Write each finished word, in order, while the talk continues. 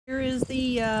Here is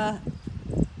the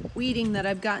weeding that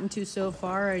I've gotten to so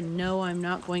far. I know I'm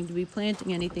not going to be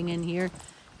planting anything in here,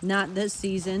 not this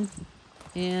season,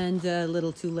 and a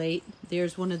little too late.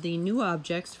 There's one of the new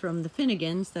objects from the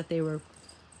Finnegans that they were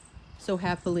so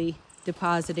happily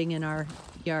depositing in our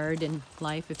yard and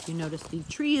life. If you notice, the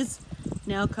tree is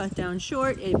now cut down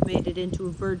short. It made it into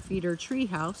a bird feeder tree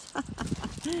house.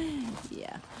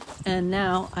 Yeah. And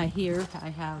now I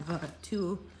have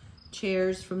two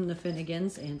chairs from the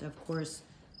Finnegans and of course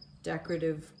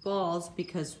decorative balls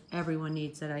because everyone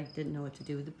needs it. I didn't know what to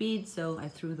do with the beads, so I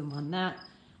threw them on that.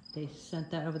 They sent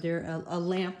that over there. A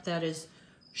lamp that is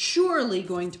surely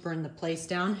going to burn the place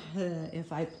down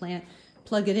if I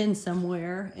plug it in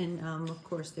somewhere. And of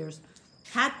course there's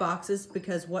hat boxes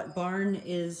because what barn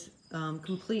is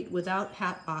complete without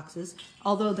hat boxes,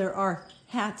 although there are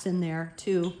hats in there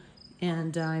too,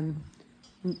 and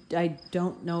I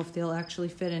don't know if they'll actually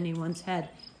fit anyone's head.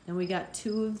 And we got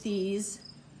two of these.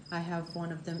 I have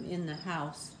one of them in the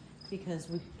house because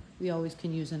we always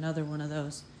can use another one of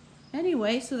those.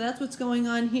 Anyway, so that's what's going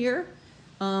on here.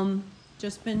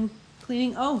 Just been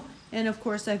cleaning. Oh, and of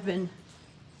course I've been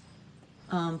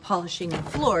polishing the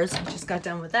floors. I just got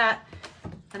done with that.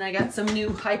 And I got some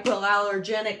new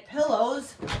hypoallergenic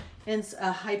pillows and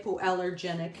a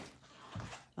hypoallergenic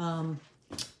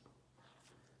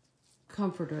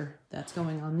comforter that's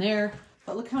going on there.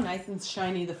 But look how nice and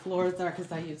shiny the floors are because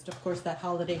I used, of course, that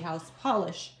Holiday House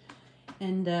polish.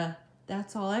 And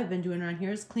that's all I've been doing around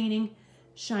here is cleaning,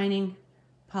 shining,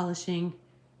 polishing,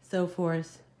 so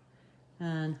forth.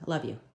 And I love you.